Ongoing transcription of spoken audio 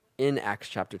in Acts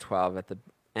chapter 12 at the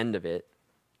end of it.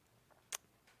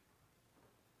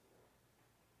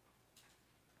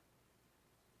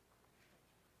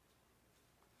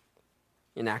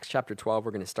 In Acts chapter 12,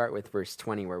 we're going to start with verse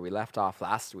 20, where we left off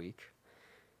last week.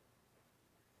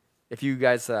 If you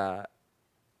guys have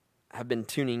been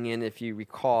tuning in, if you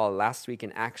recall, last week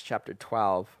in Acts chapter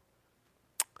 12,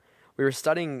 we were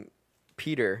studying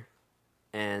Peter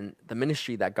and the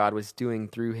ministry that God was doing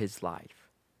through his life.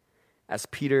 As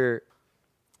Peter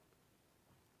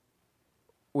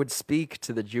would speak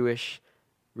to the Jewish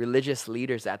religious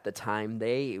leaders at the time,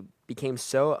 they became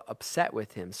so upset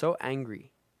with him, so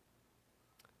angry.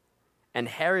 And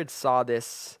Herod saw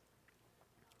this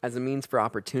as a means for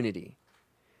opportunity.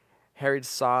 Herod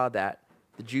saw that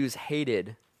the Jews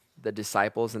hated the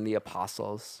disciples and the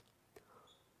apostles.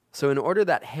 So in order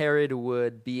that Herod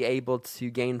would be able to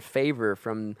gain favor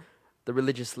from the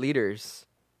religious leaders,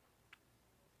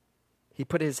 he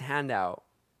put his hand out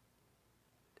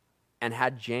and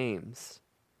had James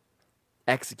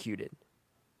executed.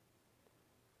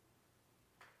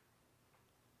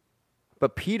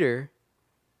 But Peter,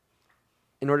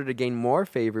 in order to gain more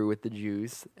favor with the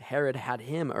Jews, Herod had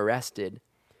him arrested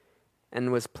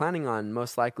and was planning on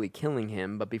most likely killing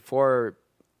him. But before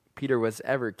Peter was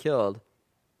ever killed,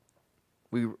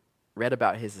 we read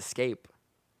about his escape.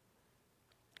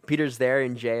 Peter's there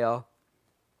in jail,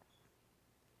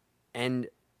 and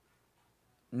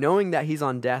knowing that he's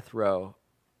on death row,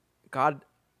 God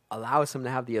allows him to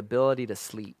have the ability to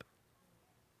sleep.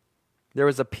 There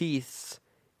was a peace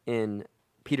in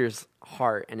Peter's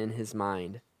heart and in his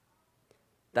mind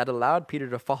that allowed Peter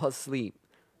to fall asleep,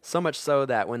 so much so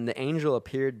that when the angel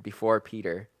appeared before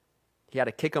Peter, he had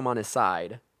to kick him on his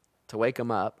side to wake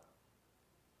him up.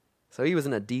 So he was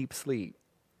in a deep sleep.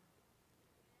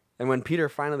 And when Peter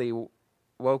finally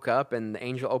woke up and the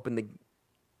angel opened the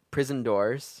prison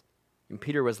doors and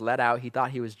Peter was let out, he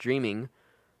thought he was dreaming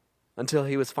until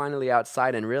he was finally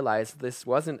outside and realized this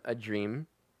wasn't a dream,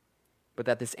 but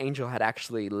that this angel had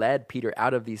actually led Peter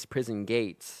out of these prison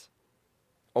gates,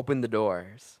 opened the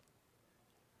doors.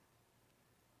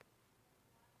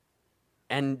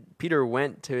 And Peter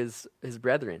went to his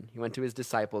brethren. He went to his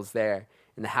disciples there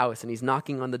in the house, and he's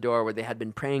knocking on the door where they had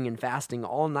been praying and fasting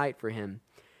all night for him.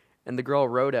 And the girl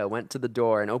Rhoda went to the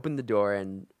door and opened the door,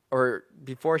 or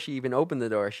before she even opened the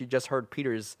door, she just heard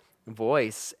Peter's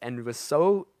voice and was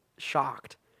so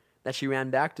shocked that she ran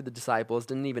back to the disciples,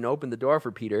 didn't even open the door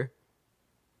for Peter,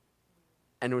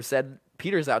 and said,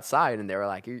 "Peter's outside." And they were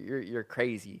like, you're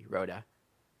crazy, Rhoda.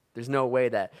 There's no way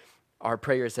that our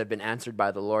prayers have been answered by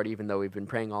the Lord, even though we've been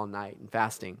praying all night and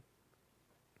fasting.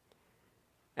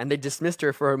 And they dismissed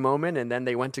her for a moment, and then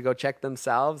they went to go check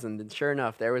themselves, and then sure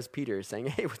enough, there was Peter saying,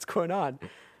 "Hey, what's going on?"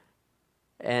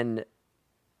 And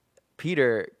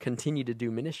Peter continued to do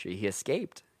ministry. He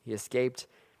escaped. He escaped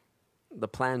the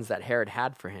plans that Herod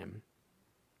had for him.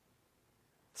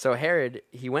 So Herod,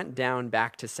 he went down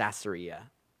back to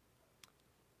Caesarea.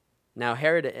 Now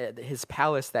Herod, his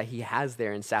palace that he has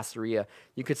there in Caesarea,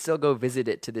 you could still go visit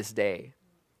it to this day.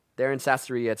 There in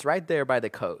Caesarea, it's right there by the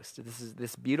coast. This is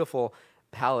this beautiful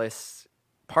palace,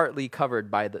 partly covered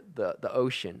by the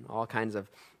ocean, all kinds of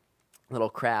little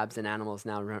crabs and animals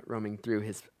now roaming through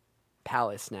his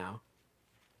palace now.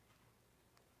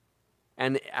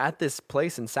 And at this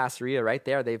place in Caesarea right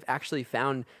there, they've actually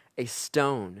found a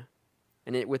stone,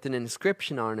 and it with an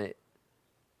inscription on it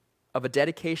of a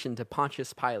dedication to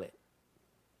Pontius Pilate,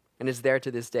 and is there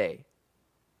to this day.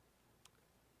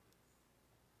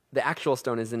 The actual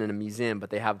stone isn't in a museum, but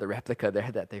they have the replica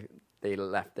there that they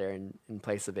left there in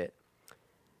place of it.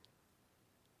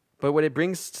 But what it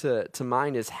brings to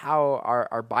mind is how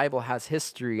our Bible has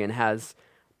history and has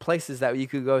places that you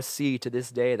could go see to this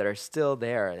day that are still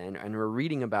there, and we're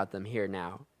reading about them here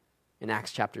now in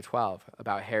Acts chapter 12,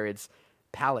 about Herod's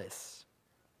palace.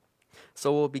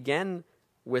 So we'll begin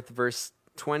with verse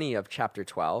 20 of chapter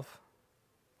 12,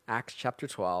 Acts chapter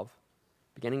 12,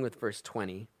 beginning with verse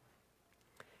 20.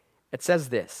 It says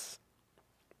this: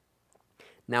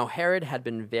 "Now Herod had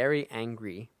been very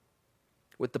angry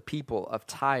with the people of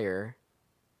Tyre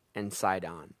and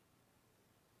Sidon.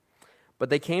 But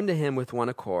they came to him with one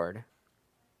accord,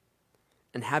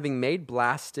 and having made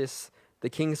Blastus,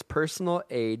 the king's personal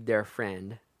aide, their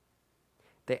friend,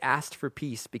 they asked for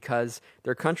peace because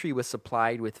their country was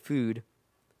supplied with food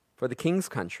for the king's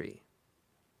country.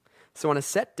 So on a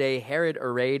set day, Herod,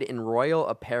 arrayed in royal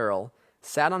apparel,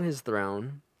 sat on his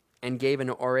throne and gave an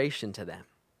oration to them.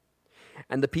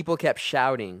 And the people kept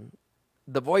shouting,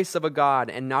 'The voice of a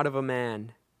God and not of a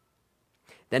man.'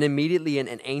 Then immediately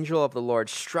an angel of the Lord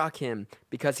struck him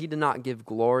because he did not give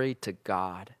glory to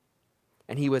God.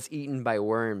 and he was eaten by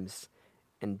worms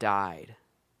and died.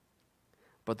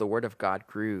 But the word of God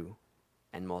grew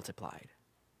and multiplied.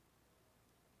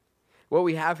 What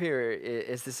we have here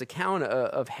is this account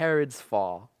of Herod's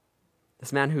fall.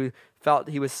 This man who felt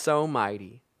he was so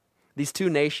mighty. These two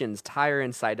nations, Tyre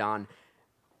and Sidon,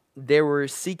 they were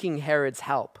seeking Herod's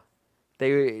help.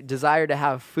 They desired to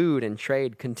have food and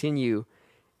trade continue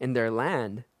in their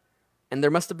land. And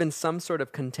there must have been some sort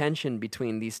of contention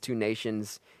between these two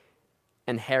nations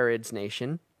and Herod's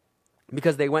nation,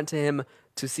 because they went to him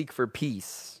to seek for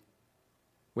peace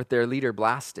with their leader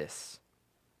Blastus.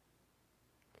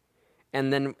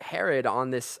 And then Herod, on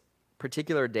this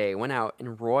particular day, went out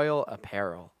in royal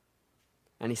apparel,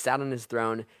 and he sat on his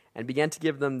throne and began to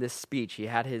give them this speech. He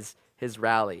had his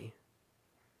rally.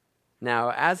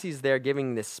 Now, as he's there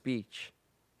giving this speech,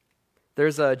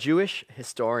 there's a Jewish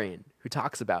historian who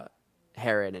talks about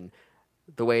Herod and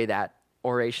the way that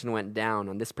oration went down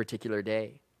on this particular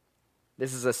day.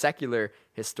 This is a secular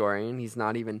historian. He's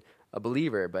not even a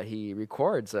believer, but he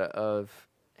records of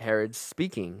Herod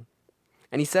speaking.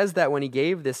 And he says that when he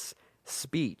gave this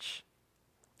speech,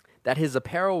 that his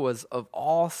apparel was of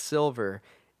all silver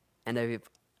and of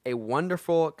a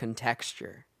wonderful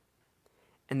contexture,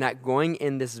 and that going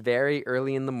in this very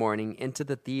early in the morning into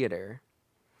the theater,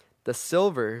 the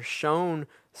silver shone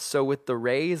so with the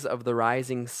rays of the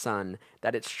rising sun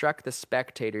that it struck the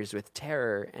spectators with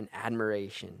terror and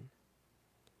admiration.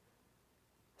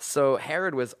 So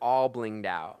Herod was all blinged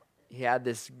out. He had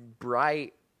this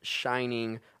bright,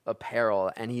 shining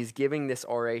apparel, and he's giving this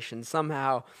oration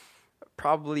somehow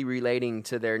probably relating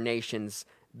to their nations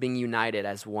being united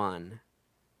as one.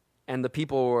 And the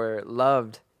people were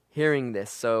loved hearing this,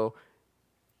 so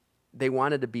they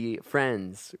wanted to be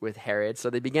friends with Herod, so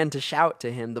they began to shout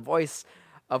to him the voice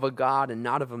of a God and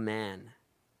not of a man.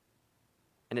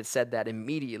 And it said that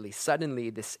immediately, suddenly,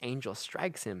 this angel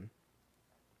strikes him.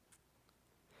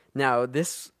 Now,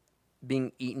 this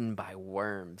being eaten by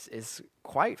worms is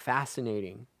quite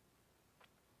fascinating.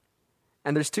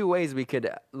 And there's two ways we could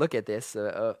look at this,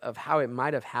 of how it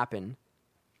might have happened.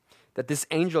 That this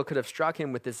angel could have struck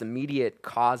him with this immediate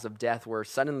cause of death where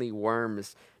suddenly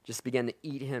worms just began to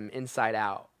eat him inside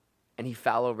out and he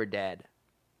fell over dead.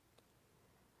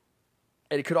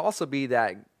 And it could also be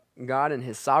that God in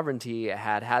his sovereignty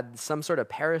had some sort of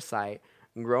parasite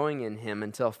growing in him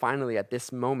until finally at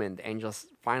this moment, the angel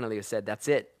finally said, that's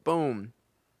it, boom,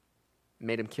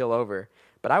 made him keel over.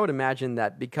 But I would imagine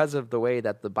that because of the way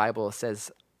that the Bible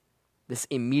says this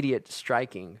immediate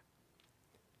striking,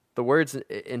 the words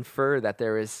infer that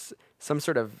there is some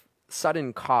sort of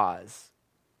sudden cause.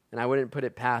 And I wouldn't put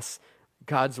it past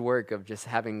God's work of just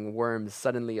having worms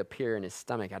suddenly appear in his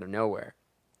stomach out of nowhere.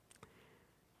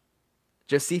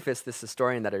 Josephus, this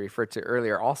historian that I referred to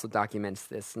earlier, also documents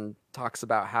this and talks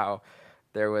about how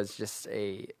there was just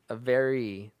a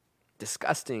very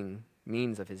disgusting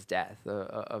means of his death,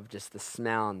 of just the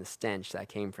smell and the stench that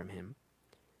came from him.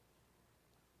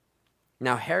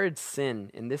 Now, Herod's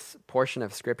sin in this portion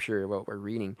of Scripture, what we're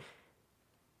reading,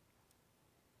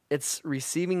 it's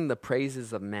receiving the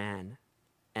praises of man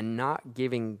and not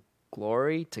giving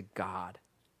glory to God.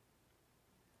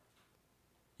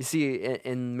 You see,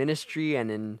 in ministry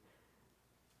and in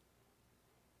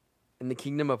the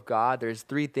kingdom of God, there's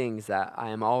three things that I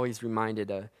am always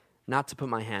reminded of not to put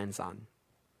my hands on.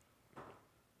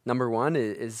 Number one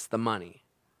is the money.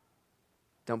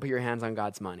 Don't put your hands on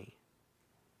God's money.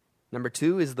 Number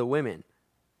two is the women.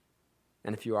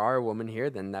 And if you are a woman here,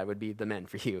 then that would be the men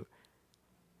for you.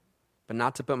 But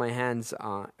not to put my hands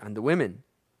on the women.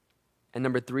 And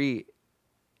number three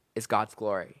is God's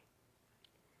glory.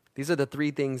 These are the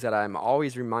three things that I'm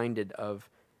always reminded of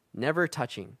never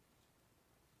touching.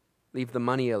 Leave the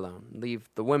money alone. Leave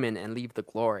the women and leave the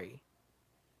glory.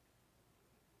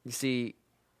 You see,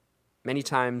 many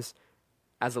times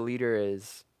as a leader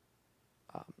is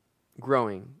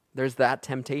growing, there's that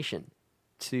temptation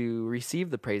to receive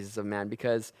the praises of man,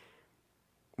 because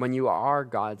when you are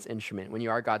God's instrument, when you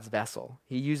are God's vessel,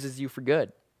 he uses you for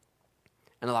good.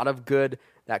 And a lot of good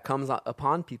that comes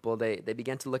upon people, they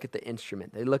begin to look at the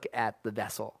instrument. They look at the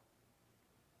vessel.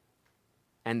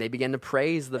 And they begin to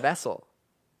praise the vessel.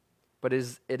 But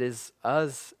it is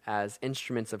us as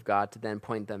instruments of God to then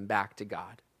point them back to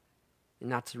God. And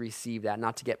not to receive that,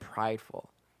 not to get prideful.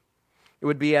 It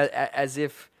would be as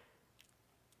if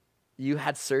you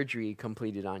had surgery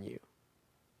completed on you.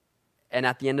 And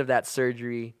at the end of that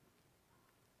surgery,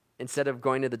 instead of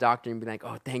going to the doctor and being like,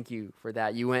 oh, thank you for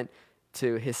that, you went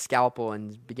to his scalpel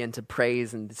and began to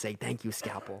praise and say, thank you,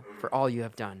 scalpel, for all you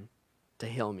have done to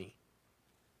heal me.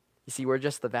 You see, we're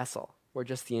just the vessel. We're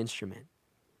just the instrument.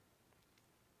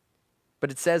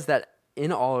 But it says that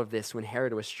in all of this, when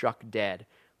Herod was struck dead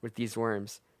with these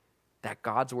worms, that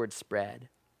God's word spread.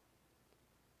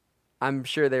 I'm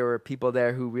sure there were people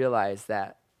there who realized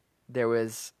that there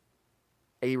was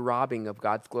a robbing of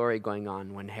God's glory going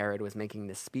on when Herod was making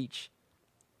this speech.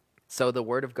 So the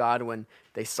word of God, when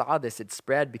they saw this, it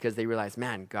spread because they realized,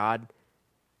 man, God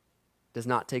does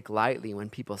not take lightly when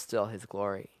people steal his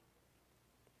glory.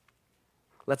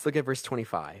 Let's look at verse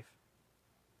 25.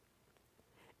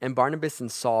 And Barnabas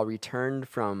and Saul returned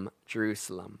from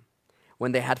Jerusalem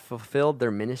when they had fulfilled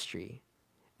their ministry,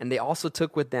 and they also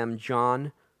took with them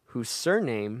John, whose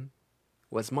surname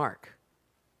was Mark.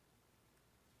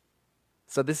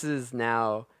 So this is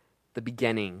now the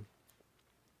beginning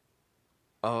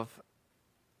of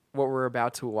what we're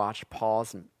about to watch,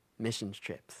 Paul's mission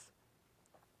trips.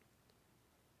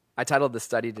 I titled the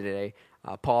study today,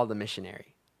 Paul the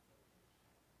Missionary.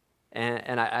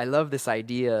 And I love this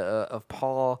idea of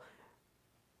Paul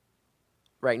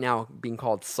right now being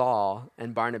called Saul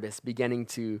and Barnabas beginning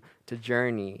to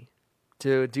journey,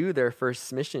 to do their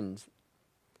first missions.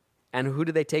 And who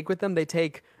do they take with them? They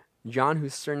take John,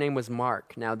 whose surname was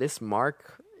Mark. Now, this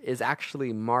Mark is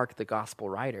actually Mark, the gospel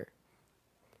writer.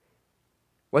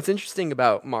 What's interesting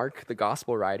about Mark, the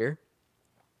gospel writer,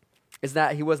 is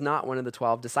that he was not one of the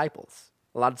 12 disciples.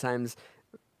 A lot of times,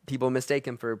 people mistake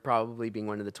him for probably being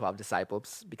one of the 12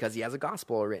 disciples because he has a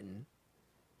gospel written.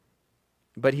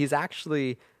 But he's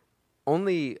actually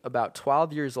only about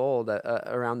 12 years old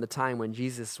around the time when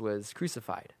Jesus was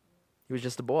crucified. He was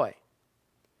just a boy.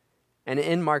 And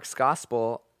in Mark's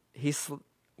gospel,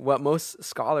 what most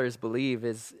scholars believe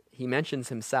is he mentions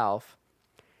himself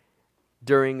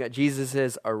during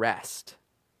Jesus' arrest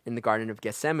in the Garden of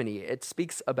Gethsemane. It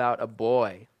speaks about a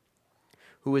boy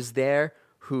who is there,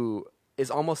 who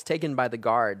is almost taken by the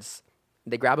guards.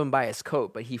 They grab him by his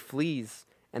coat, but he flees.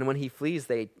 And when he flees,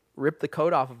 they rip the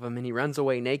coat off of him and he runs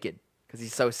away naked because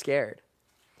he's so scared.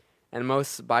 And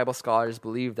most Bible scholars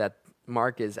believe that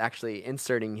Mark is actually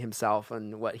inserting himself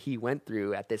in what he went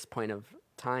through at this point of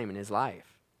time in his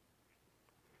life.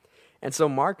 And so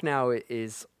Mark now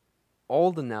is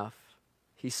old enough.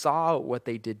 He saw what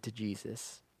they did to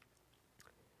Jesus.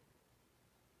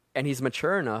 And he's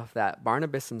mature enough that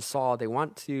Barnabas and Saul, they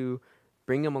want to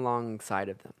bring him alongside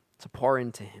of them, to pour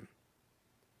into him,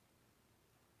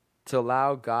 to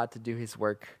allow God to do his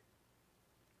work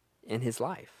in his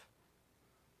life.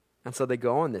 And so they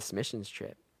go on this missions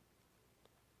trip.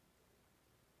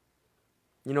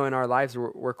 You know, in our lives,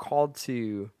 we're called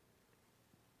to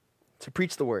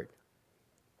preach the word,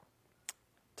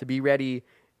 to be ready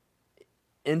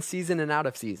in season and out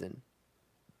of season.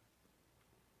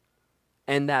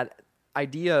 And that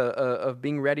idea of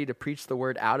being ready to preach the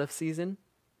word out of season,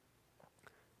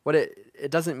 what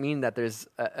it doesn't mean that there's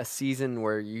a season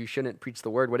where you shouldn't preach the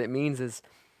word. What it means is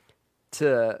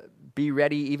to be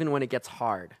ready even when it gets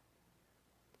hard.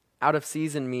 Out of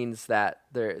season means that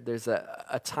there's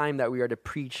a time that we are to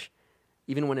preach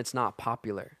even when it's not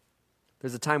popular.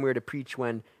 There's a time we are to preach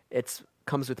when it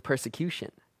comes with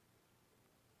persecution.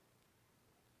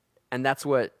 And that's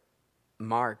what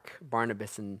Mark,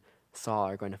 Barnabas, and Saul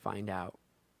are going to find out.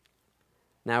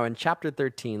 Now in chapter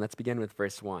 13, let's begin with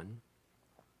verse 1.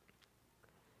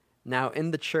 Now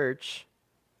in the church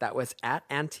that was at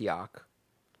Antioch,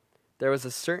 there was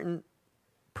a certain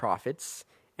prophets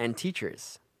and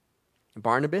teachers,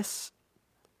 Barnabas,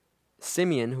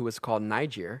 Simeon, who was called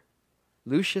Niger,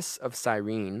 Lucius of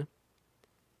Cyrene,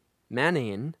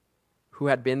 Manaen, who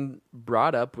had been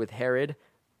brought up with Herod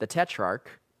the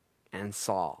Tetrarch, and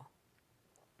Saul.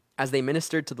 As they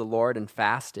ministered to the Lord and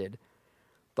fasted,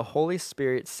 the Holy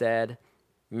Spirit said,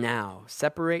 "Now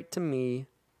separate to me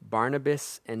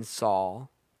Barnabas and Saul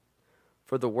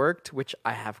for the work to which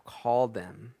I have called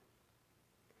them."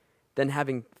 Then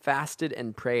having fasted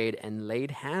and prayed and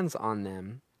laid hands on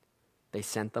them, they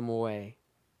sent them away.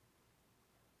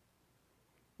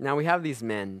 Now we have these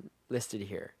men listed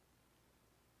here.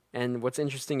 And what's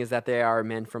interesting is that they are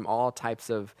men from all types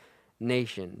of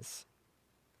nations.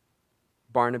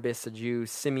 Barnabas, a Jew,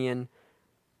 Simeon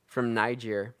from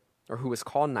Niger, or who was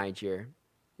called Niger,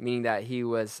 meaning that he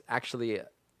was actually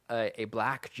a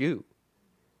black Jew.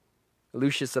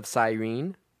 Lucius of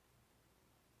Cyrene,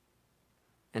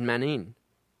 and Manaen,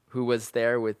 who was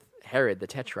there with Herod the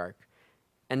Tetrarch.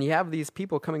 And you have these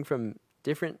people coming from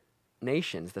different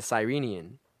nations, the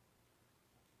Cyrenian.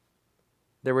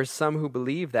 There were some who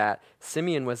believed that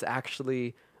Simeon was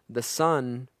actually the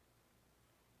son,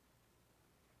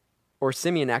 or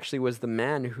Simeon actually was the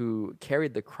man who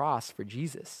carried the cross for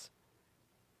Jesus.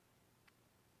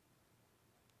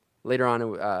 Later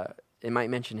on, it might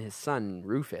mention his son,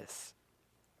 Rufus.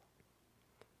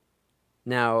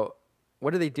 Now,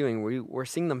 what are they doing? We're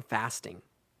seeing them fasting.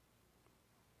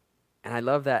 And I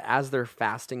love that as they're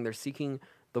fasting, they're seeking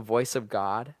the voice of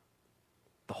God.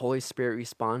 The Holy Spirit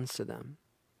responds to them.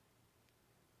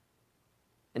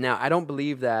 And now I don't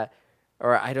believe that,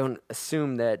 or I don't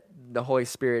assume that the Holy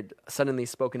Spirit suddenly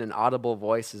spoke in an audible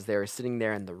voice as they were sitting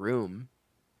there in the room,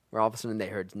 where all of a sudden they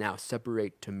heard, "Now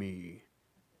separate to me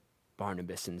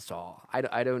Barnabas and Saul."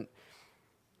 I don't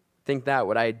think that.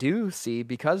 What I do see,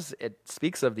 because it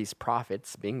speaks of these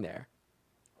prophets being there,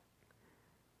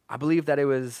 I believe that it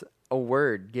was a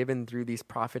word given through these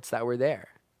prophets that were there.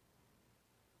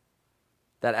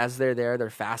 That as they're there, they're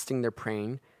fasting, they're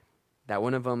praying, that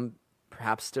one of them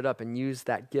perhaps stood up and used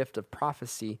that gift of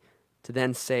prophecy to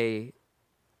then say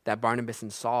that Barnabas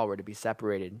and Saul were to be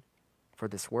separated for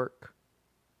this work.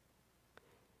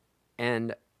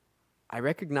 And I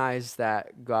recognize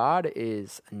that God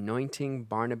is anointing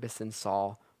Barnabas and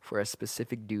Saul for a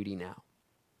specific duty now.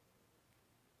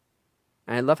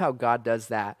 And I love how God does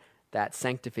that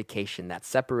sanctification, that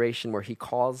separation where he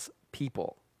calls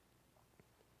people.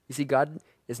 You see, God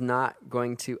is not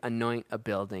going to anoint a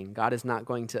building. God is not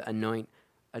going to anoint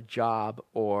a job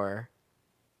or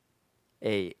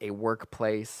a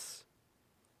workplace,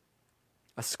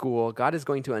 a school. God is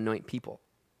going to anoint people.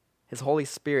 His Holy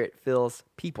Spirit fills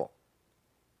people.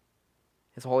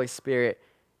 His Holy Spirit,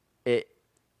 it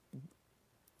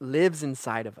lives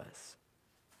inside of us.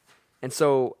 And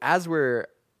so as we're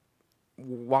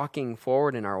walking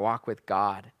forward in our walk with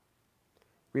God,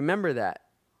 remember that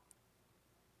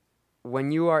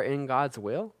when you are in God's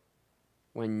will,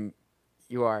 when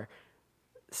you are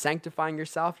sanctifying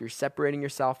yourself, you're separating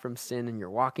yourself from sin, and you're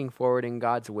walking forward in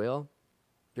God's will,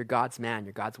 you're God's man,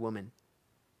 you're God's woman.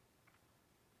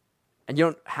 And you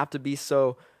don't have to be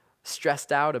so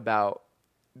stressed out about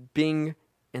being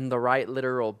in the right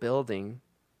literal building,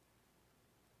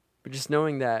 but just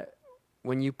knowing that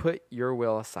when you put your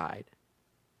will aside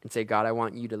and say, "God, I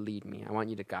want you to lead me, I want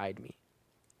you to guide me,"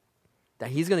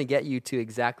 that he's going to get you to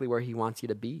exactly where he wants you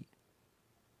to be.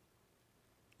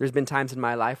 There's been times in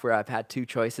my life where I've had two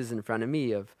choices in front of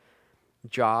me of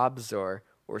jobs or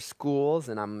schools,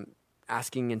 and I'm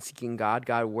asking and seeking God,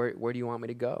 where do you want me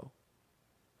to go?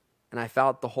 And I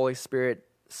felt the Holy Spirit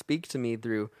speak to me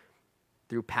through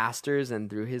pastors and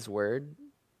through his word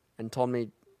and told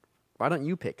me, "Why don't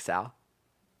you pick, Sal?"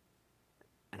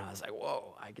 And I was like,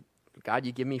 whoa, God,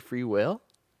 you give me free will?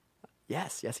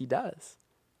 Yes, he does.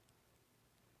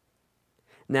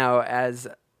 Now, as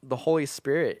the Holy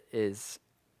Spirit is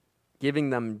giving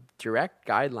them direct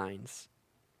guidelines,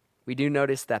 we do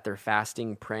notice that they're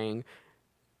fasting, praying.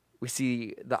 We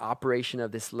see the operation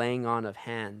of this laying on of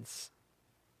hands.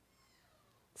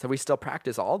 So we still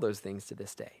practice all those things to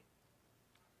this day.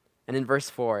 And in verse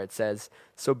 4, it says,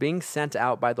 "So being sent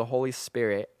out by the Holy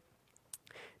Spirit,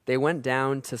 they went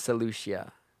down to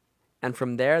Seleucia, and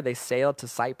from there they sailed to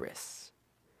Cyprus.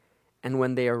 And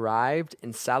when they arrived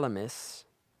in Salamis,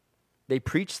 they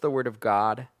preached the word of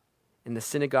God in the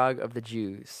synagogue of the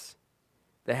Jews.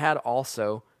 They had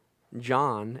also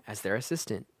John as their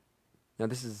assistant." Now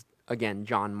this is, again,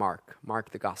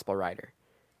 Mark the gospel writer.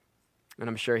 And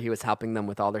I'm sure he was helping them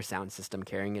with all their sound system,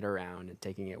 carrying it around and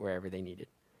taking it wherever they needed,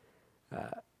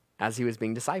 as he was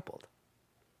being discipled.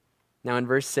 Now in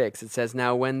verse 6, it says,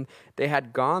 "Now when they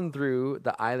had gone through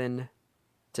the island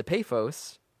to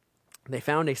Paphos, they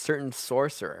found a certain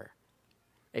sorcerer,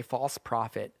 a false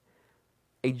prophet,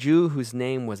 a Jew whose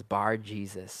name was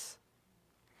Bar-Jesus,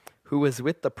 who was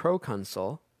with the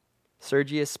proconsul,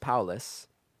 Sergius Paulus,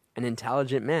 an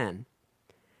intelligent man.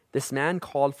 This man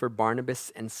called for Barnabas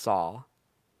and Saul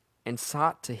and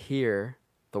sought to hear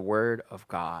the word of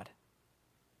God."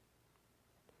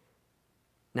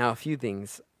 Now, a few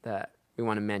things that we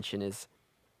want to mention is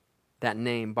that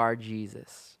name,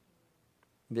 Bar-Jesus,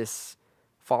 this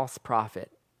false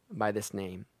prophet by this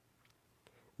name.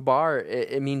 Bar,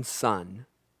 it means son.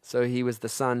 So he was the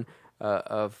son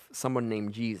of someone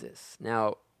named Jesus.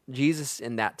 Now, Jesus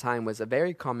in that time was a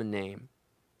very common name.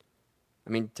 I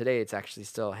mean, today it's actually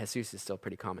still, Jesus is still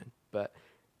pretty common. But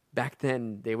back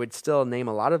then, they would still name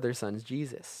a lot of their sons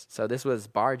Jesus. So this was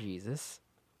Bar-Jesus.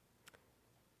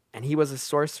 And he was a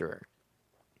sorcerer,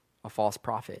 a false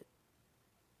prophet.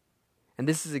 And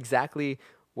this is exactly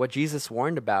what Jesus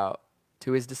warned about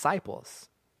to his disciples.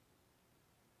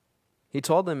 He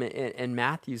told them in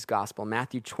Matthew's gospel,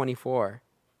 Matthew 24,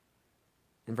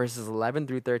 in verses 11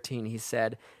 through 13, he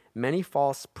said, "Many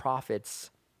false prophets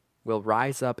will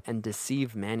rise up and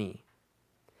deceive many.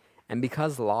 And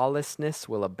because lawlessness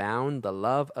will abound, the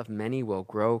love of many will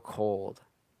grow cold.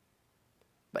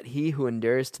 But he who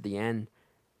endures to the end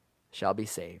shall be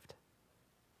saved."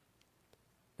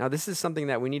 Now, this is something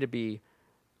that we need to be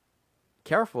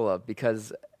careful of,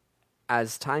 because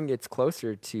as time gets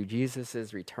closer to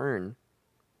Jesus' return,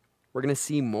 we're going to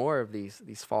see more of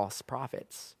these false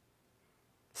prophets.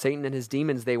 Satan and his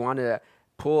demons, they want to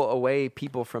pull away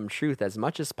people from truth as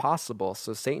much as possible.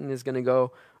 So Satan is going to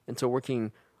go into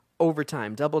working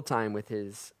overtime, double time with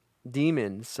his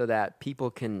demons so that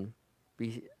people can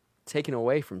be taken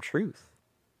away from truth.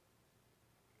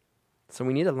 So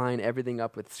we need to line everything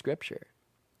up with Scripture.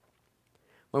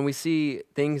 When we see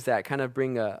things that kind of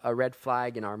bring a red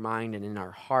flag in our mind and in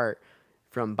our heart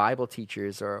from Bible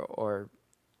teachers or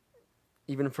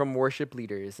even from worship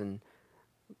leaders and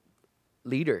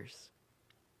leaders,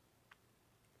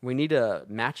 we need to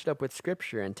match it up with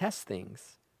Scripture and test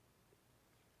things.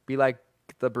 Be like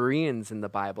the Bereans in the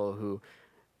Bible who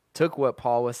took what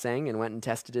Paul was saying and went and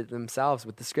tested it themselves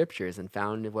with the Scriptures and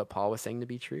found what Paul was saying to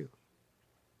be true.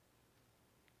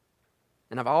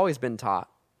 And I've always been taught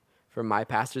from my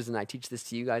pastors, and I teach this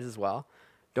to you guys as well,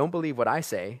 don't believe what I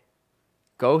say.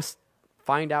 Go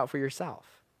find out for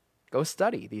yourself. Go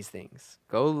study these things.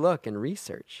 Go look and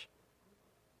research.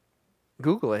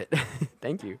 Google it.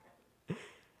 Thank you.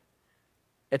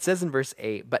 It says in verse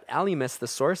 8, "But Elymas the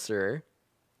sorcerer,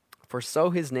 for so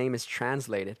his name is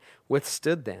translated,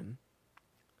 withstood them,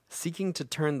 seeking to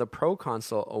turn the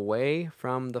proconsul away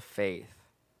from the faith.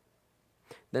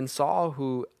 Then Saul,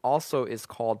 who also is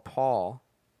called Paul,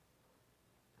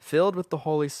 filled with the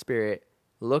Holy Spirit,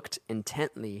 looked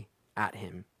intently at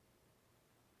him."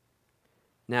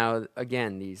 Now,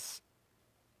 again, these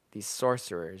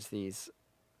sorcerers, these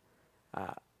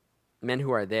men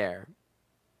who are there,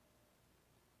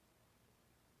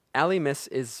 Elymas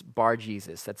is Bar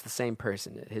Jesus. That's the same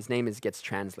person. His name gets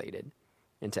translated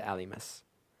into Elymas.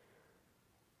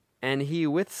 And he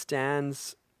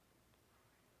withstands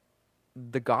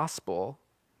the gospel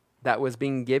that was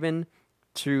being given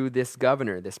to this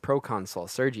governor, this proconsul,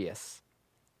 Sergius.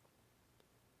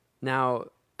 Now,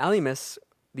 Elymas,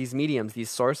 these mediums, these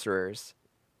sorcerers,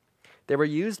 they were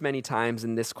used many times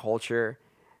in this culture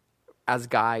as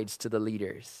guides to the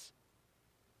leaders.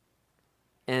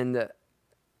 And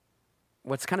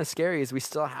what's kind of scary is we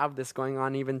still have this going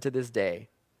on even to this day.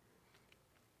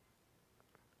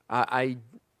 I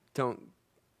don't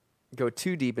go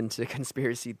too deep into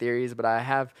conspiracy theories, but I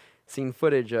have seen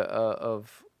footage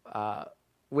of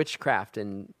witchcraft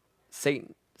and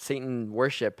Satan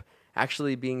worship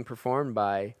actually being performed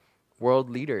by world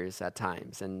leaders at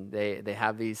times. And they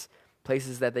have these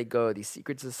places that they go, these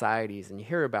secret societies, and you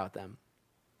hear about them.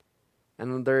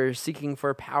 And they're seeking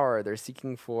for power. They're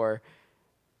seeking for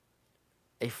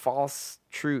a false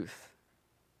truth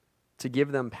to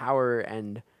give them power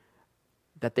and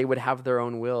that they would have their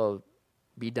own will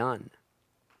be done.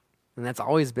 And that's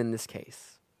always been this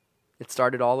case. It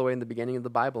started all the way in the beginning of the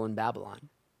Bible in Babylon.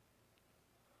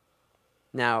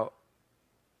 Now,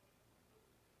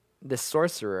 this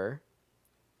sorcerer,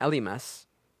 Elymas,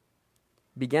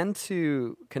 began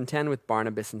to contend with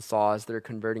Barnabas and Saul as they're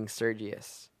converting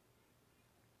Sergius.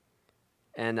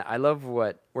 And I love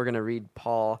what we're going to read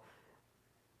Paul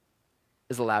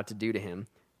is allowed to do to him.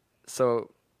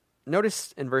 So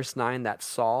notice in verse 9 that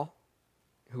Saul,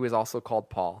 who is also called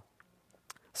Paul,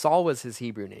 Saul was his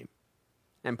Hebrew name,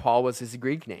 and Paul was his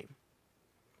Greek name.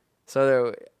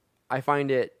 So I find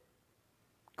it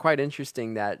quite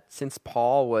interesting that since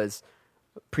Paul was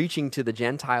preaching to the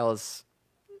Gentiles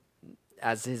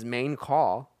as his main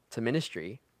call to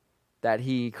ministry, that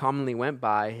he commonly went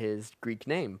by his Greek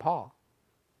name, Paul.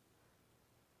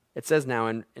 It says now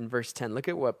in verse 10, look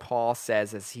at what Paul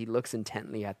says as he looks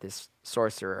intently at this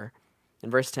sorcerer.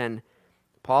 In verse 10,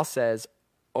 Paul says,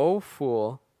 "O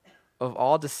fool of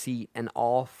all deceit and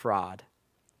all fraud,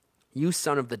 you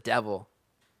son of the devil,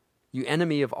 you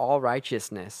enemy of all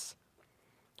righteousness,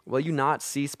 will you not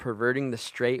cease perverting the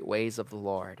straight ways of the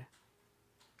Lord?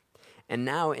 And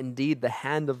now indeed the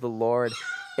hand of the Lord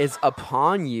is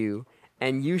upon you,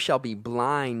 and you shall be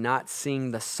blind, not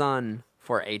seeing the sun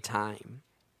for a time."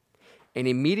 And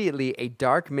immediately a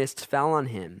dark mist fell on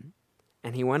him,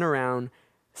 and he went around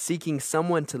seeking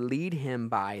someone to lead him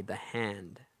by the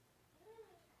hand.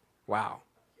 Wow.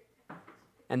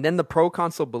 And then the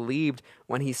proconsul believed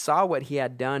when he saw what he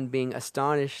had done, being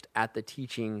astonished at the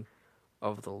teaching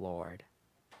of the Lord.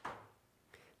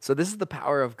 So this is the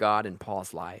power of God in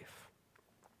Paul's life.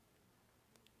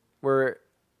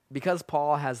 Because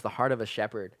Paul has the heart of a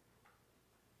shepherd,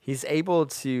 he's able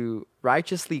to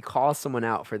righteously call someone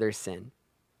out for their sin.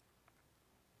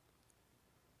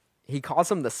 He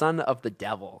calls him the son of the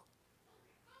devil.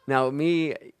 Now,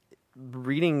 me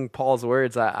reading Paul's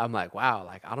words, I'm like, wow,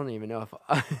 like I don't even know if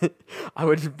I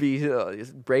would be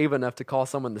brave enough to call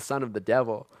someone the son of the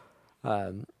devil.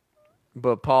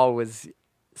 But Paul was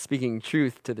speaking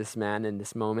truth to this man in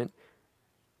this moment.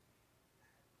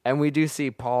 And we do see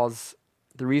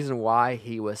the reason why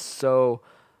he was so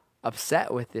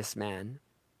upset with this man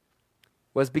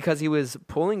was because he was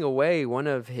pulling away one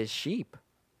of his sheep.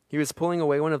 He was pulling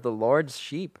away one of the Lord's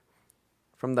sheep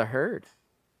from the herd.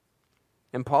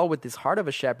 And Paul, with this heart of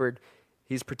a shepherd,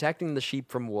 he's protecting the sheep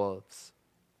from wolves.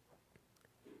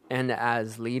 And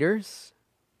as leaders,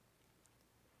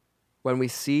 when we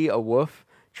see a wolf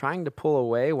trying to pull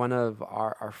away one of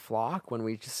our flock, when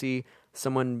we see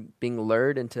someone being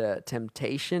lured into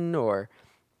temptation or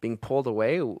being pulled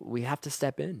away, we have to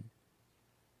step in.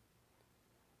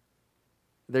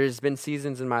 There's been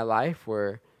seasons in my life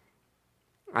where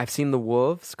I've seen the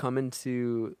wolves come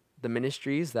into the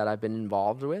ministries that I've been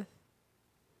involved with.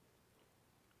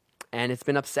 And it's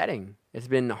been upsetting. It's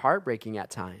been heartbreaking at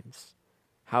times.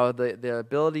 How the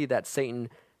ability that Satan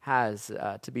has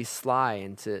to be sly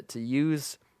and to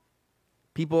use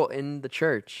people in the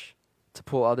church to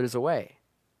pull others away.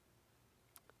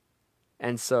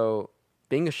 And so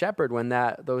being a shepherd, when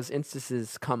those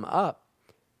instances come up,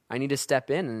 I need to step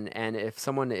in, and if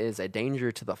someone is a danger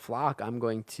to the flock, I'm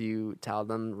going to tell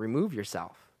them, remove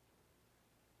yourself.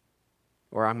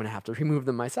 Or I'm going to have to remove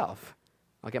them myself.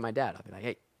 I'll get my dad. I'll be like,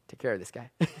 hey, take care of this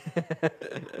guy.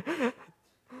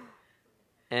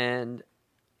 And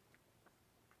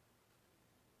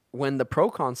when the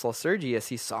proconsul Sergius,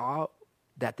 he saw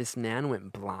that this man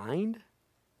went blind,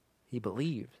 he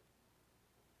believed.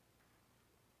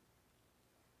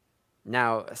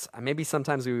 Now, maybe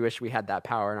sometimes we wish we had that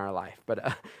power in our life,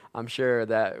 but I'm sure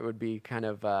that would be kind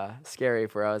of scary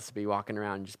for us to be walking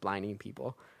around just blinding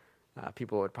people.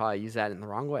 People would probably use that in the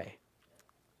wrong way.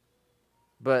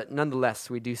 But nonetheless,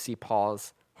 we do see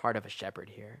Paul's heart of a shepherd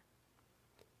here.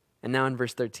 And now in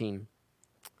verse 13.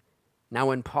 Now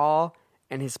when Paul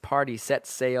and his party set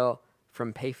sail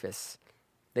from Paphos,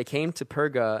 they came to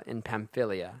Perga in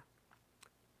Pamphylia.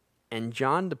 And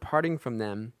John, departing from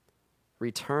them,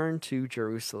 returned to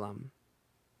Jerusalem.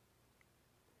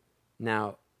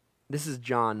 Now, this is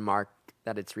John Mark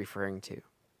that it's referring to.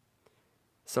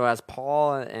 So as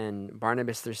Paul and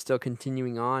Barnabas, they're still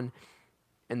continuing on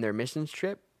in their missions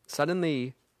trip,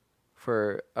 suddenly,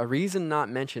 for a reason not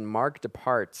mentioned, Mark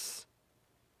departs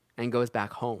and goes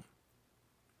back home.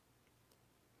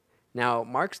 Now,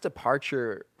 Mark's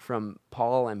departure from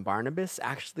Paul and Barnabas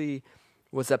actually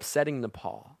was upsetting to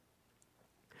Paul.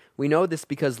 We know this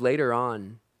because later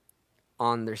on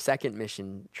their second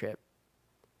mission trip,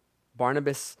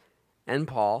 Barnabas and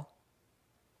Paul,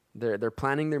 they're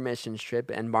planning their mission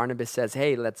trip, and Barnabas says,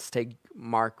 hey, let's take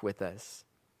Mark with us.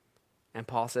 And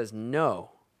Paul says,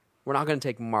 no, we're not going to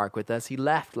take Mark with us. He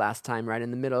left last time right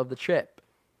in the middle of the trip.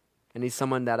 And he's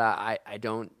someone that I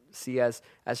don't see as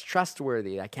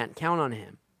trustworthy. I can't count on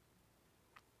him.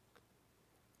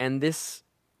 And this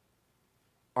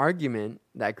argument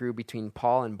that grew between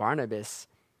Paul and Barnabas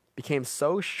became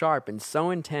so sharp and so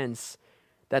intense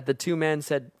that the two men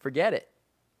said, forget it.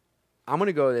 I'm going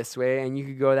to go this way and you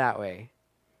could go that way.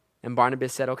 And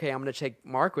Barnabas said, okay, I'm going to take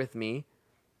Mark with me.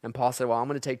 And Paul said, well, I'm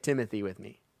going to take Timothy with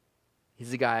me.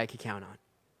 He's the guy I could count on.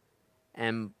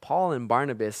 And Paul and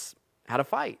Barnabas had a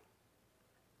fight.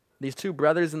 These two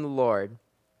brothers in the Lord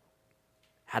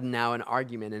had now an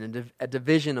argument and a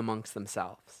division amongst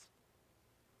themselves.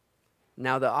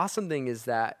 Now, the awesome thing is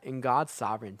that in God's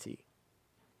sovereignty,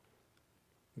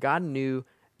 God knew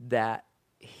that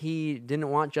he didn't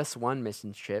want just one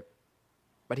mission trip,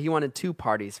 but he wanted two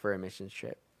parties for a mission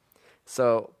trip.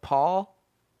 So Paul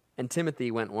and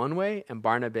Timothy went one way, and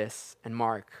Barnabas and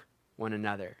Mark went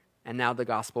another. And now the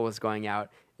gospel was going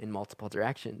out in multiple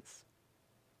directions.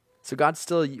 So God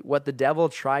still, what the devil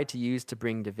tried to use to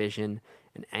bring division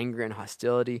and anger and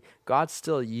hostility, God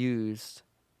still used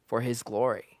for his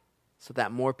glory, so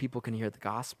that more people can hear the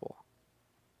gospel.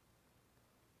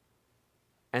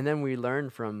 And then we learn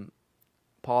from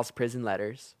Paul's prison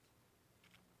letters,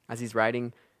 as he's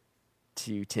writing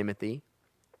to Timothy,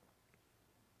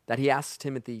 that he asks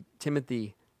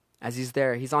Timothy, as he's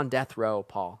there, he's on death row,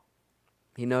 Paul.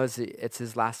 He knows it's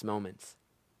his last moments.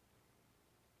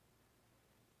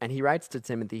 And he writes to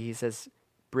Timothy, he says,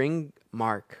 bring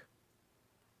Mark.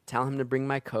 Tell him to bring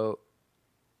my coat,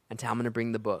 and tell him to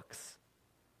bring the books.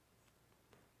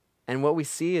 And what we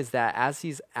see is that as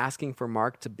he's asking for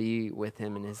Mark to be with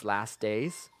him in his last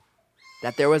days,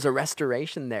 that there was a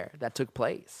restoration there that took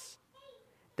place.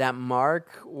 That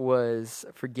Mark was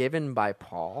forgiven by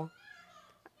Paul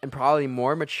and probably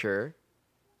more mature.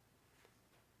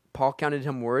 Paul counted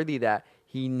him worthy, that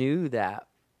he knew that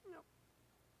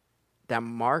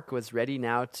Mark was ready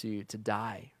now to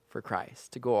die for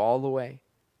Christ, to go all the way.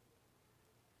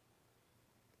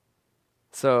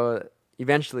 So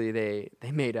eventually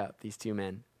they made up, these two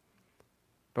men.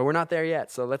 But we're not there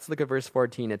yet. So let's look at verse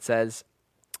 14. It says,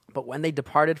 "But when they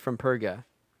departed from Perga,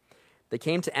 they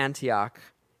came to Antioch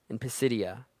in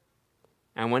Pisidia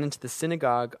and went into the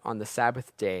synagogue on the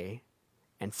Sabbath day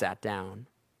and sat down.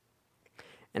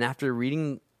 And after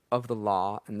reading of the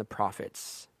law and the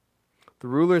prophets, the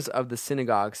rulers of the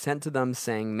synagogue sent to them,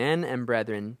 saying, 'Men and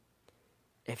brethren,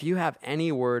 if you have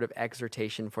any word of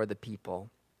exhortation for the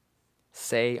people,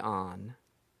 say on.'"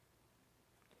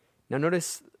 Now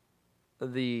notice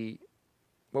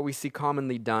what we see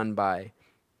commonly done by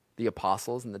the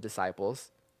apostles and the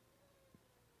disciples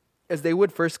is they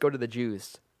would first go to the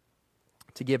Jews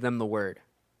to give them the word.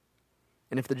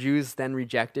 And if the Jews then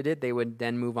rejected it, they would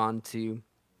then move on to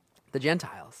the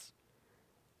Gentiles.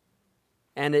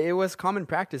 And it was common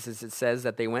practice, as it says,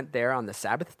 that they went there on the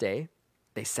Sabbath day,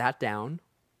 they sat down.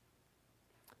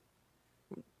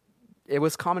 It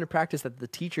was common practice that the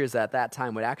teachers at that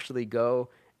time would actually go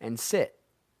and sit,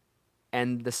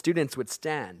 and the students would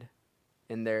stand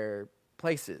in their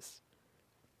places.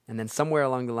 And then somewhere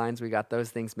along the lines, we got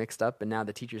those things mixed up, and now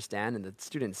the teachers stand and the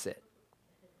students sit.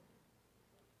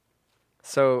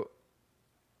 So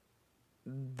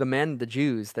the men, the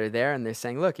Jews, they're there and they're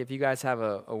saying, "Look, if you guys have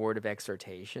a word of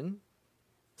exhortation,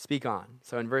 speak on."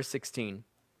 So in verse 16,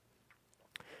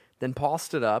 "Then Paul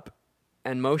stood up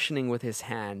and motioning with his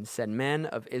hand said, 'Men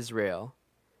of Israel,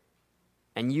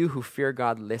 and you who fear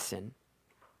God, listen.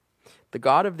 The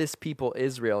God of this people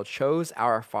Israel chose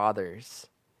our fathers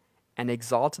and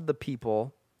exalted the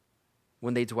people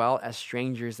when they dwelt as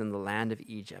strangers in the land of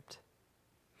Egypt.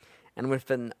 And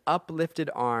with an uplifted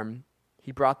arm,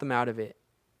 he brought them out of it.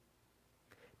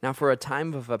 Now for a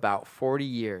time of about 40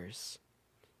 years,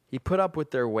 he put up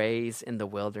with their ways in the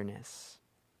wilderness.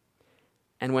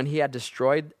 And when he had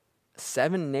destroyed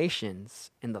 7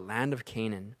 nations in the land of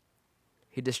Canaan,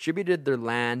 he distributed their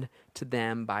land to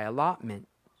them by allotment.'"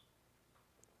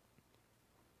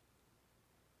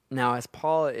 Now, as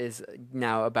Paul is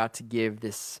now about to give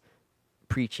this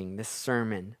preaching, this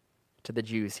sermon to the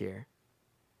Jews here,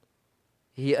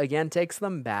 he again takes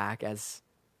them back, as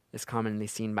is commonly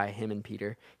seen by him and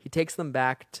Peter. He takes them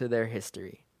back to their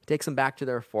history. He takes them back to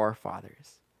their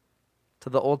forefathers, to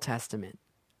the Old Testament,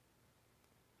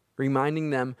 reminding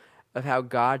them of how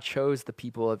God chose the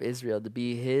people of Israel to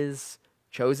be his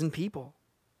chosen people,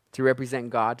 to represent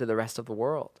God to the rest of the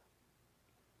world.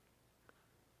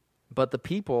 But the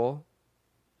people,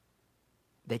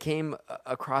 they came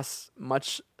across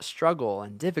much struggle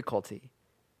and difficulty.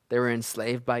 They were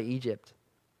enslaved by Egypt.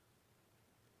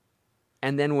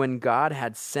 And then when God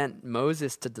had sent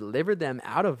Moses to deliver them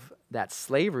out of that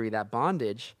slavery, that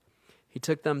bondage, he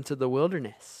took them to the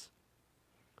wilderness.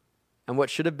 And what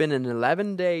should have been an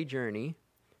 11-day journey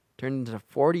turned into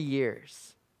 40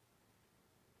 years.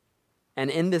 And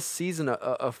in this season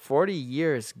of 40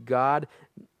 years, God,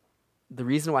 the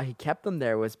reason why he kept them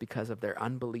there was because of their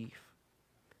unbelief,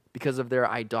 because of their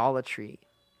idolatry,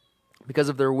 because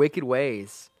of their wicked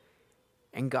ways.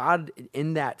 And God,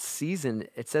 in that season,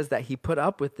 it says that he put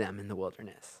up with them in the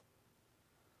wilderness.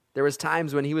 There was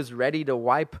times when he was ready to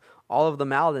wipe all of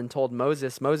them out and told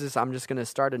Moses, "Moses, I'm just going to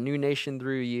start a new nation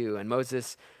through you." And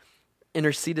Moses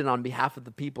interceded on behalf of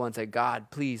the people and said,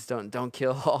 "God, please don't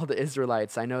kill all the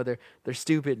Israelites. I know they're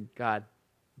stupid, God,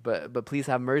 but please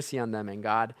have mercy on them." And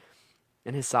God,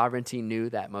 in his sovereignty, knew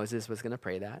that Moses was going to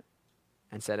pray that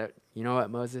and said, "You know what,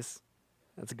 Moses?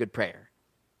 That's a good prayer.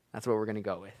 That's what we're going to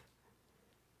go with."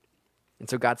 And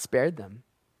so God spared them.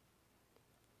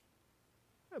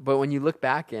 But when you look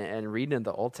back and read in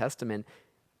the Old Testament,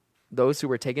 those who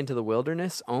were taken to the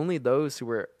wilderness, only those who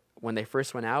were, when they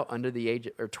first went out, under the age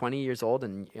of 20 years old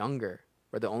and younger,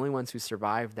 were the only ones who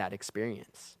survived that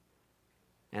experience.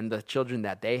 And the children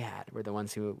that they had were the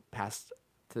ones who passed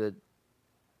to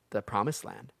the promised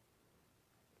land.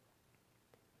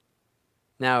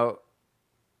 Now,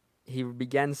 he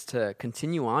begins to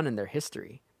continue on in their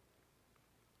history.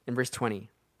 In verse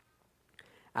 20,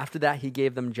 "After that he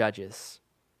gave them judges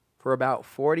for about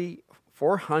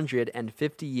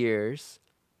 450 years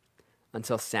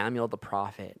until Samuel the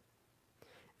prophet.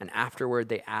 And afterward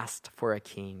they asked for a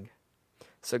king.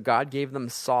 So God gave them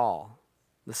Saul,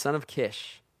 the son of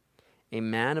Kish, a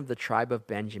man of the tribe of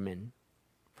Benjamin,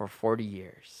 for 40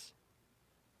 years.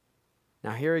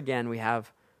 Now here again we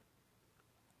have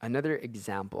another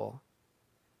example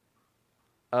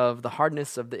of the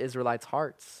hardness of the Israelites'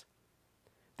 hearts.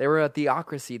 They were a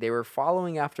theocracy. They were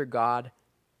following after God.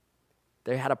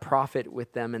 They had a prophet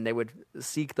with them, and they would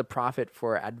seek the prophet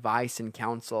for advice and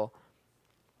counsel.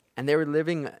 And they were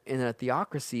living in a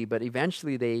theocracy, but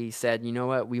eventually they said, "You know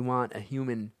what? We want a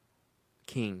human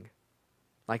king.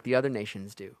 like the other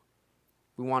nations do.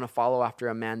 We want to follow after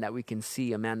a man that we can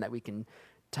see, a man that we can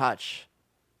touch.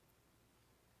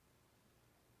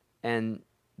 And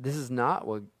this is not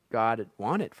what God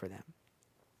wanted for them.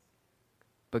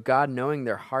 But God, knowing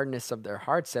their hardness of their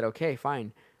hearts, said, okay,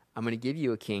 fine, I'm going to give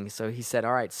you a king. So he said,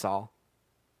 all right, Saul,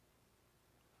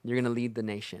 you're going to lead the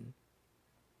nation.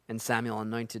 And Samuel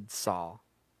anointed Saul.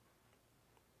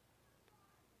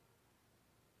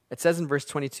 It says in verse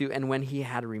 22, and when he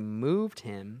had removed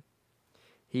him,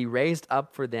 he raised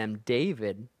up for them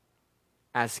David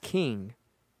as king,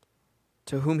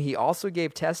 to whom he also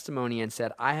gave testimony and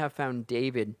said, I have found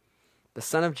David, the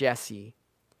son of Jesse,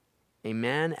 a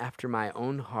man after my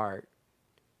own heart,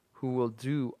 who will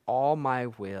do all my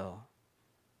will.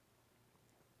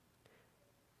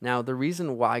 Now, the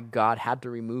reason why God had to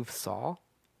remove Saul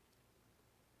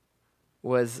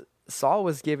was Saul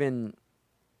was given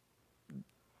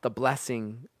the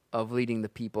blessing of leading the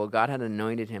people. God had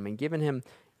anointed him and given him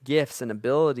gifts and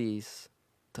abilities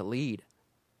to lead.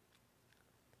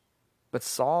 But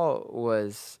Saul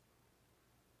was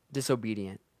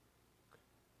disobedient.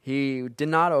 He did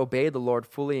not obey the Lord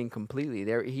fully and completely.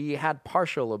 He had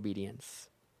partial obedience.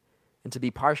 And to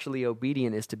be partially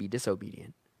obedient is to be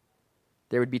disobedient.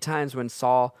 There would be times when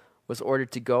Saul was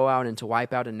ordered to go out and to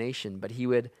wipe out a nation, but he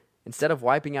would, instead of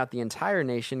wiping out the entire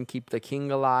nation, keep the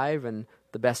king alive and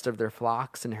the best of their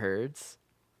flocks and herds.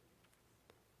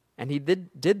 And he did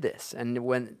this. And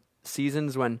when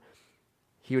seasons when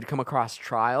he would come across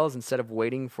trials, instead of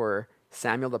waiting for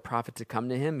Samuel the prophet to come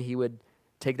to him, he would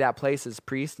take that place as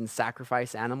priest and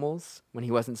sacrifice animals when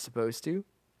he wasn't supposed to.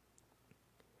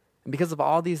 And because of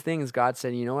all these things, God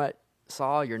said, you know what,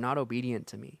 Saul, you're not obedient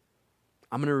to me.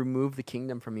 I'm going to remove the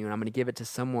kingdom from you, and I'm going to give it to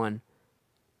someone,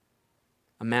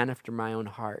 a man after my own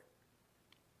heart.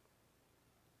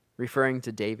 Referring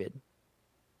to David.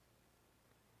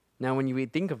 Now, when we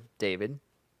think of David,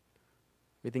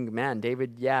 we think, man,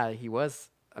 David, yeah, he was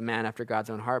a man after God's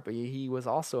own heart, but he was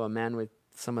also a man with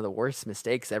some of the worst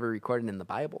mistakes ever recorded in the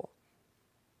Bible.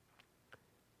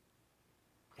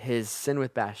 His sin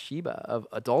with Bathsheba of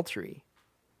adultery,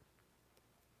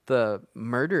 the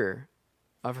murder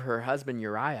of her husband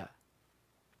Uriah,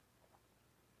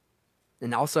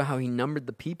 and also how he numbered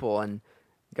the people, and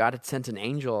God had sent an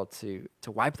angel to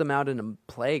wipe them out in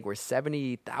a plague where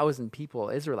 70,000 people,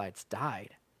 Israelites,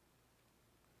 died.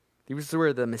 These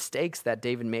were the mistakes that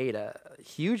David made,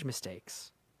 huge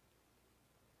mistakes.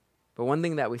 But one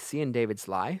thing that we see in David's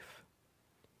life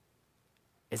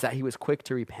is that he was quick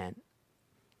to repent.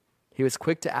 He was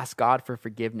quick to ask God for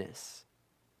forgiveness,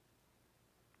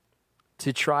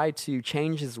 to try to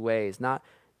change his ways, not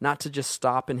to just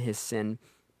stop in his sin,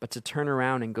 but to turn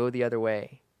around and go the other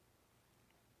way.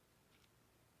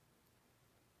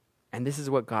 And this is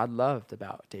what God loved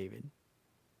about David.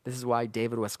 This is why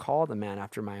David was called a man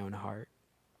after my own heart.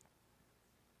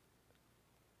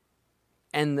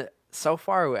 And so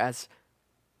far, as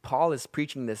Paul is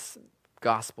preaching this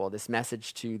gospel, this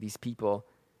message to these people,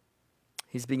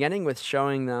 he's beginning with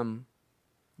showing them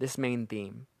this main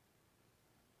theme.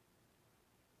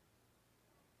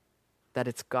 That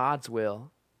it's God's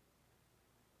will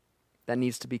that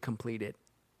needs to be completed,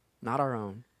 not our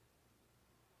own.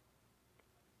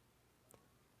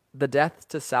 The death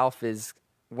to self is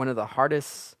one of the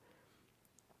hardest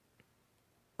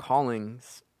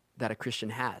callings that a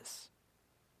Christian has.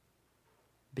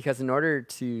 Because in order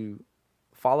to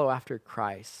follow after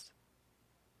Christ,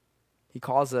 he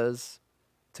calls us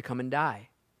to come and die.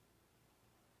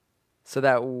 So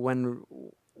that when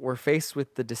we're faced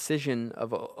with the decision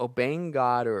of obeying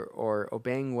God or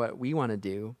obeying what we want to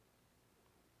do,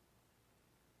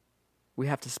 we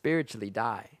have to spiritually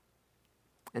die.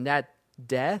 And that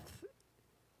death,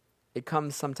 it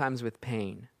comes sometimes with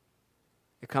pain.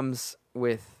 It comes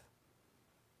with,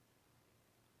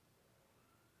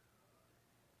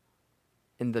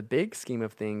 in the big scheme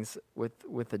of things,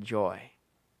 with a joy.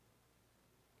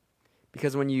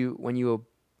 Because when you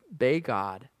obey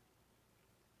God,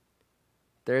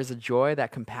 there is a joy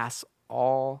that can pass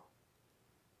all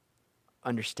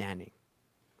understanding.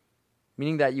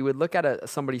 Meaning that you would look at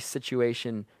somebody's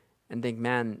situation and think,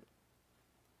 man,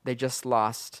 they just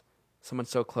lost someone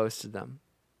so close to them.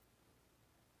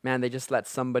 Man, they just let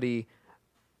somebody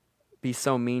be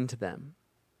so mean to them.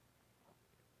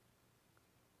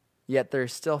 Yet they're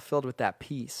still filled with that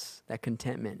peace, that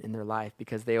contentment in their life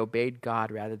because they obeyed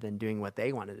God rather than doing what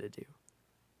they wanted to do.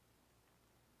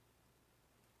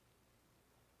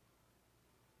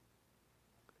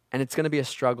 And it's going to be a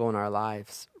struggle in our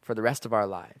lives for the rest of our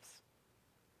lives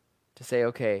to say,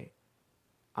 okay,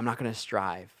 I'm not going to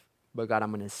strive, but God,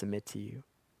 I'm going to submit to you.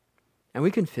 And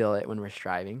we can feel it when we're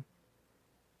striving.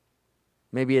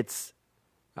 Maybe it's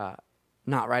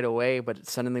not right away, but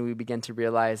suddenly we begin to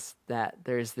realize that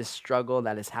there's this struggle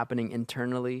that is happening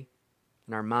internally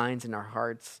in our minds and our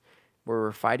hearts where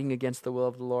we're fighting against the will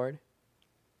of the Lord.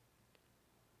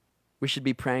 We should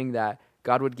be praying that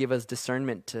God would give us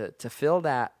discernment to fill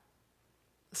that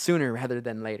sooner rather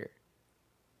than later,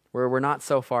 where we're not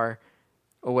so far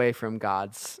away from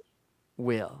God's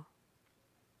will.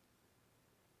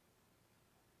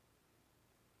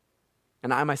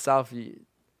 And I myself,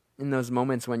 in those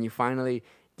moments when you finally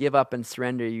give up and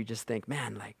surrender, you just think,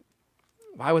 man, like,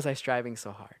 why was I striving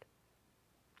so hard?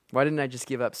 Why didn't I just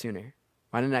give up sooner?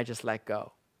 Why didn't I just let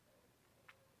go?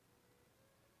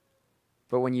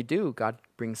 But when you do, God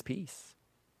brings peace.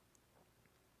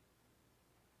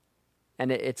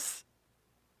 And it's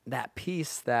that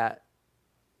peace that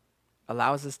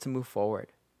allows us to move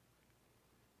forward.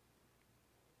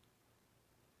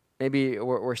 Maybe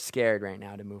we're scared right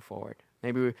now to move forward.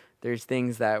 Maybe there's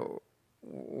things that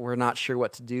we're not sure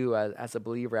what to do as a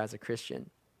believer, as a Christian.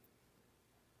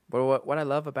 But what I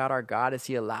love about our God is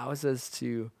he allows us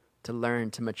to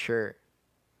learn, to mature.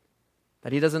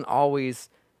 That he doesn't always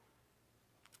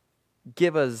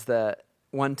give us the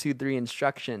 1, 2, 3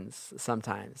 instructions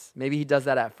sometimes. Maybe he does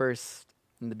that at first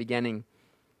in the beginning,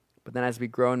 but then as we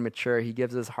grow and mature, he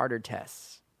gives us harder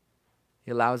tests.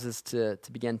 He allows us to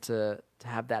begin to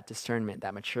have that discernment,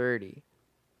 that maturity,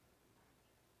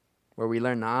 where we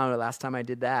learn, the last time I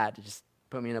did that, it just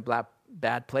put me in a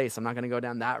bad place. I'm not going to go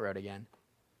down that road again.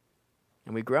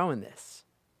 And we grow in this.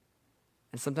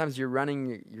 And sometimes you're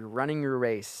running your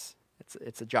race.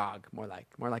 It's a jog, more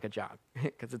like a jog,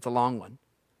 because it's a long one.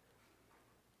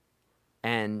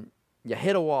 And you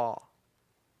hit a wall.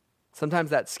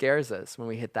 Sometimes that scares us when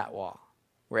we hit that wall,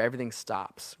 where everything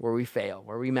stops, where we fail,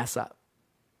 where we mess up.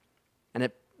 And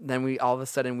then we all of a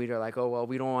sudden we are like, oh, well,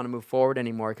 we don't want to move forward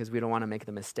anymore because we don't want to make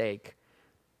the mistake.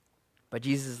 But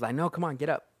Jesus is like, no, come on, get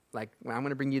up. Like, I'm going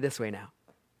to bring you this way now.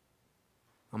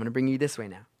 I'm going to bring you this way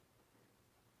now.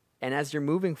 And as you're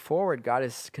moving forward, God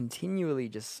is continually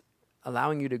just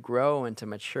allowing you to grow and to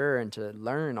mature and to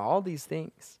learn all these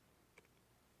things.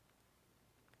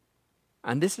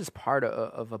 And this is part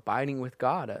of abiding with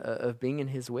God, of being in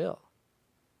his will.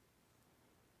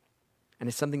 And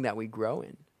it's something that we grow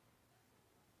in.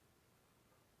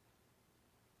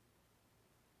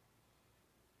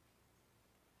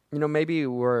 You know, maybe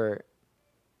we're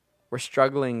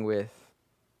struggling with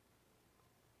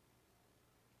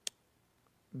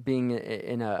being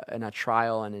in a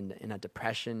trial and in a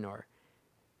depression, or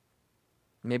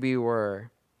maybe we're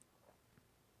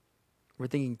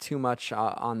thinking too much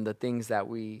on the things that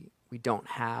we don't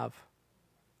have.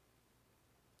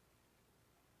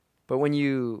 But when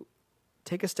you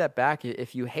take a step back,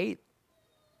 if you hate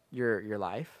your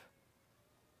life,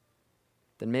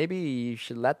 then maybe you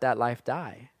should let that life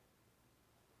die.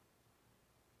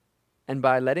 And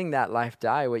by letting that life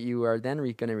die, what you are then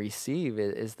going to receive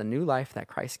is the new life that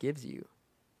Christ gives you.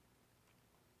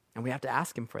 And we have to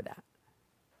ask him for that.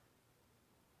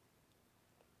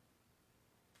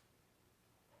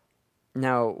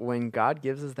 Now, when God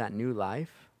gives us that new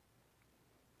life,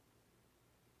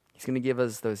 he's going to give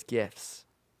us those gifts.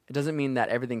 It doesn't mean that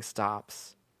everything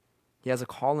stops. He has a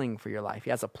calling for your life. He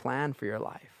has a plan for your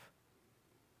life.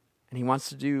 And he wants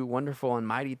to do wonderful and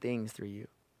mighty things through you.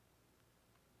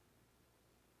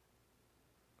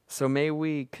 So may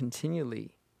we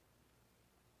continually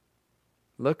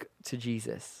look to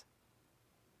Jesus.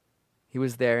 He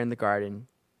was there in the garden,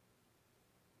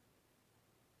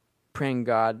 praying,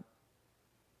 God,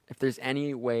 if there's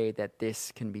any way that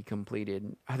this can be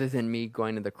completed other than me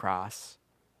going to the cross,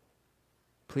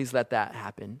 please let that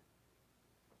happen.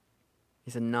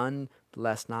 He said,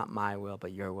 nonetheless, not my will,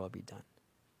 but your will be done.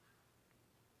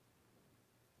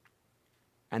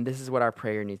 And this is what our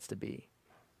prayer needs to be.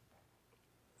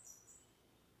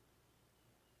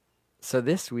 So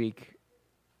this week,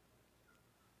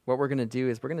 what we're going to do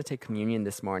is we're going to take communion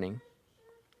this morning.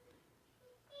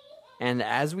 And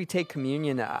as we take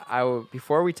communion,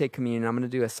 before we take communion, I'm going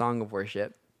to do a song of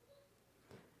worship.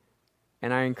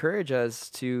 And I encourage us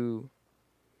to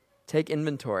take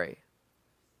inventory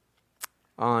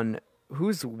on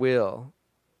whose will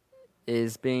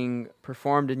is being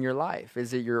performed in your life.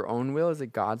 Is it your own will? Is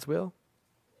it God's will?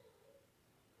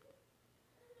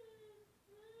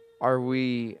 Are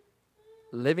we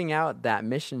living out that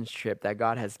mission trip that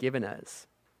God has given us?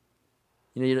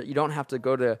 You know, you don't have to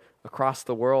go across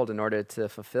the world in order to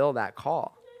fulfill that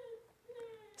call.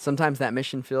 Sometimes that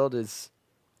mission field is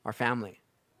our family.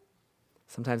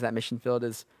 Sometimes that mission field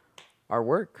is our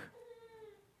work,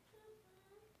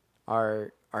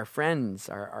 our friends,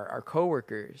 our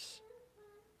coworkers.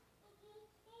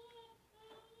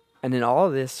 And in all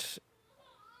of this,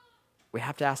 we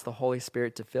have to ask the Holy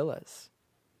Spirit to fill us,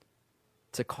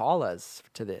 to call us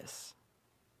to this,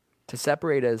 to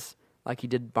separate us like he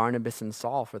did Barnabas and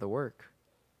Saul for the work.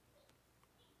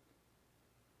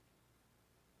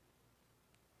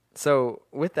 So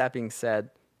with that being said,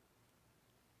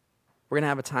 we're going to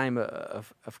have a time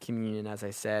of communion, as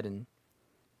I said. And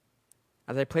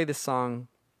as I play this song,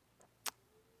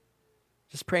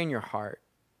 just pray in your heart.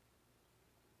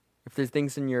 If there's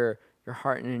things in your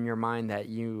heart and in your mind that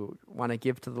you want to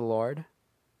give to the Lord,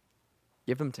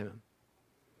 give them to him.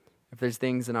 If there's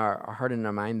things in our heart and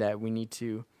our mind that we need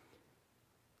to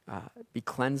be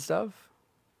cleansed of,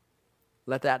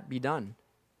 let that be done.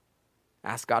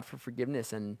 Ask God for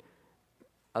forgiveness and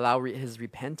allow his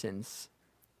repentance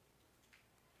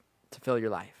to fill your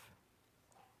life.